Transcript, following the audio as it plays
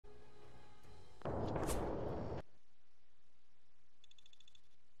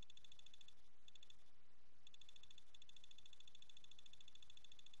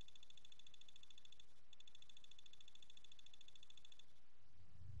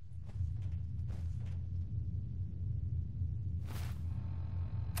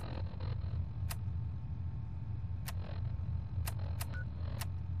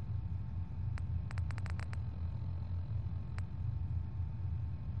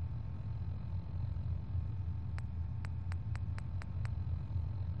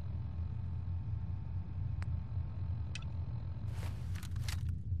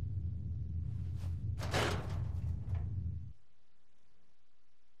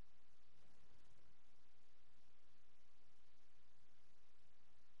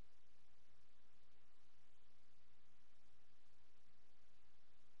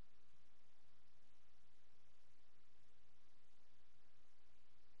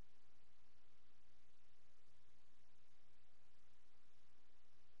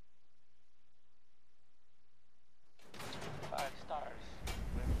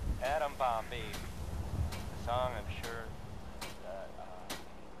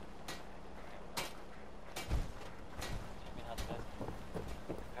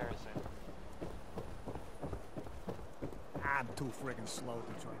too friggin' slow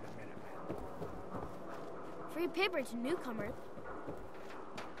to join the Minutemen. Free paper to newcomers.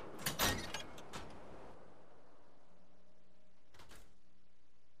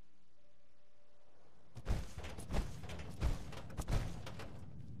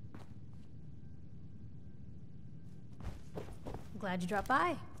 Glad you dropped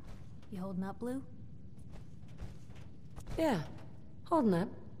by. You holding up, Blue? Yeah, holding up.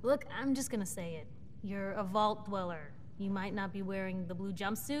 Look, I'm just gonna say it. You're a vault dweller. You might not be wearing the blue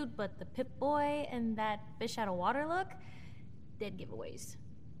jumpsuit, but the Pip-Boy and that fish out of water look? Dead giveaways.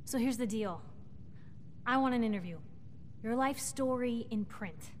 So here's the deal. I want an interview. Your life story in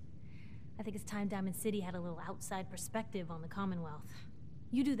print. I think it's time Diamond City had a little outside perspective on the Commonwealth.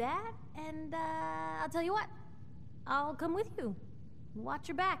 You do that, and I'll tell you what. I'll come with you. Watch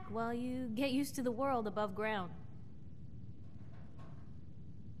your back while you get used to the world above ground.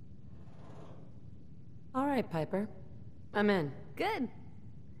 All right, Piper. I'm in. Good.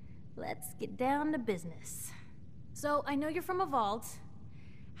 Let's get down to business. So, I know you're from a vault.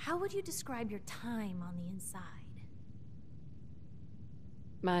 How would you describe your time on the inside?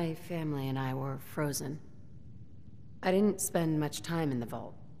 My family and I were frozen. I didn't spend much time in the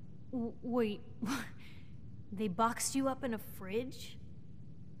vault. Wait, they boxed you up in a fridge?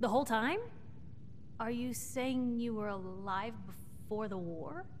 The whole time? Are you saying you were alive before the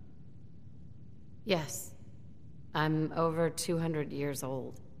war? Yes. I'm over 200 years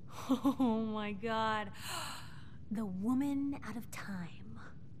old. Oh my god. The woman out of time.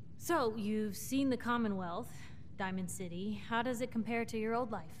 So, you've seen the Commonwealth, Diamond City. How does it compare to your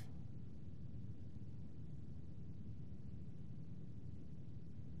old life?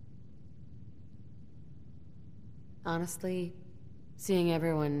 Honestly, seeing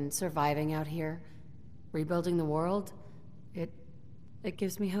everyone surviving out here, rebuilding the world, it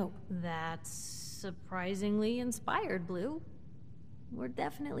gives me hope. That's surprisingly inspired, Blue. We're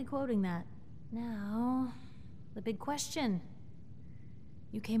definitely quoting that. Now, the big question.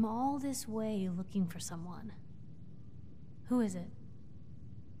 You came all this way looking for someone. Who is it?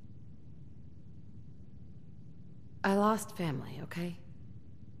 I lost family, okay?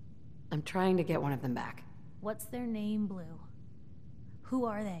 I'm trying to get one of them back. What's their name, Blue? Who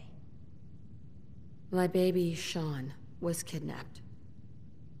are they? My baby, Sean, was kidnapped.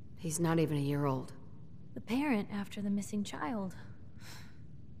 He's not even a year old. The parent after the missing child.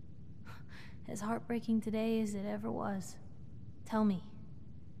 As heartbreaking today as it ever was. Tell me,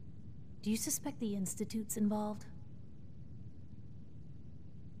 do you suspect the Institute's involved?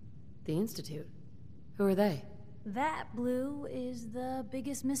 The Institute? Who are they? That, Blue, is the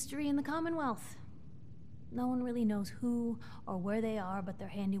biggest mystery in the Commonwealth. No one really knows who or where they are, but their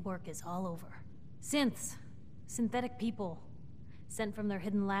handiwork is all over. Synths. Synthetic people. Sent from their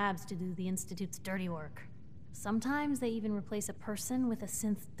hidden labs to do the Institute's dirty work. Sometimes they even replace a person with a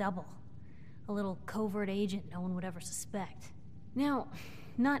synth double. A little covert agent no one would ever suspect. Now,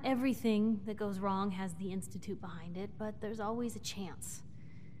 not everything that goes wrong has the Institute behind it, but there's always a chance.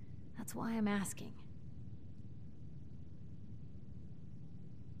 That's why I'm asking.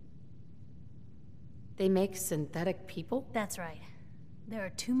 They make synthetic people? That's right. There are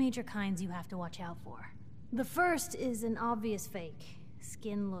two major kinds you have to watch out for. The first is an obvious fake.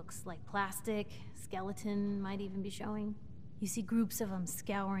 Skin looks like plastic, skeleton might even be showing. You see groups of them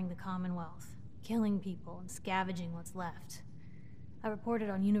scouring the Commonwealth, killing people and scavenging what's left. I reported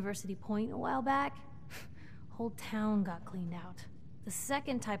on University Point a while back. Whole town got cleaned out. The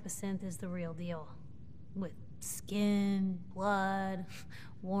second type of synth is the real deal. With skin, blood,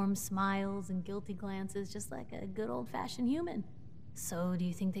 warm smiles, and guilty glances, just like a good old-fashioned human. So, do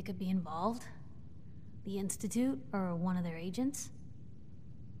you think they could be involved? The Institute, or one of their agents?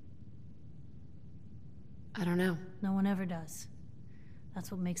 I don't know. No one ever does.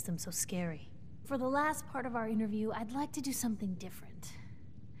 That's what makes them so scary. For the last part of our interview, I'd like to do something different.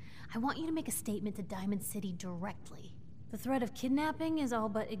 I want you to make a statement to Diamond City directly. The threat of kidnapping is all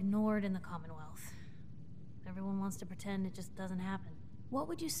but ignored in the Commonwealth. Everyone wants to pretend it just doesn't happen. What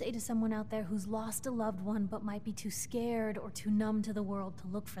would you say to someone out there who's lost a loved one but might be too scared or too numb to the world to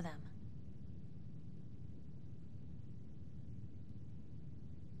look for them?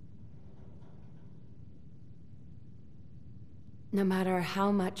 No matter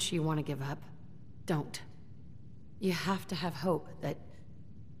how much you want to give up, don't. You have to have hope that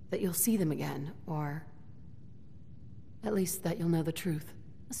you'll see them again, or at least that you'll know the truth.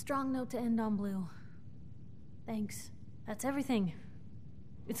 A strong note to end on, Blue. Thanks. That's everything.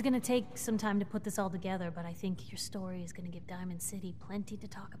 It's gonna take some time to put this all together, but I think your story is gonna give Diamond City plenty to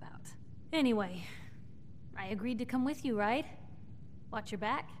talk about. Anyway, I agreed to come with you, right? Watch your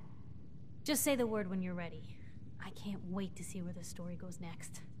back? Just say the word when you're ready. I can't wait to see where this story goes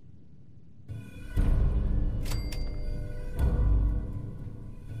next.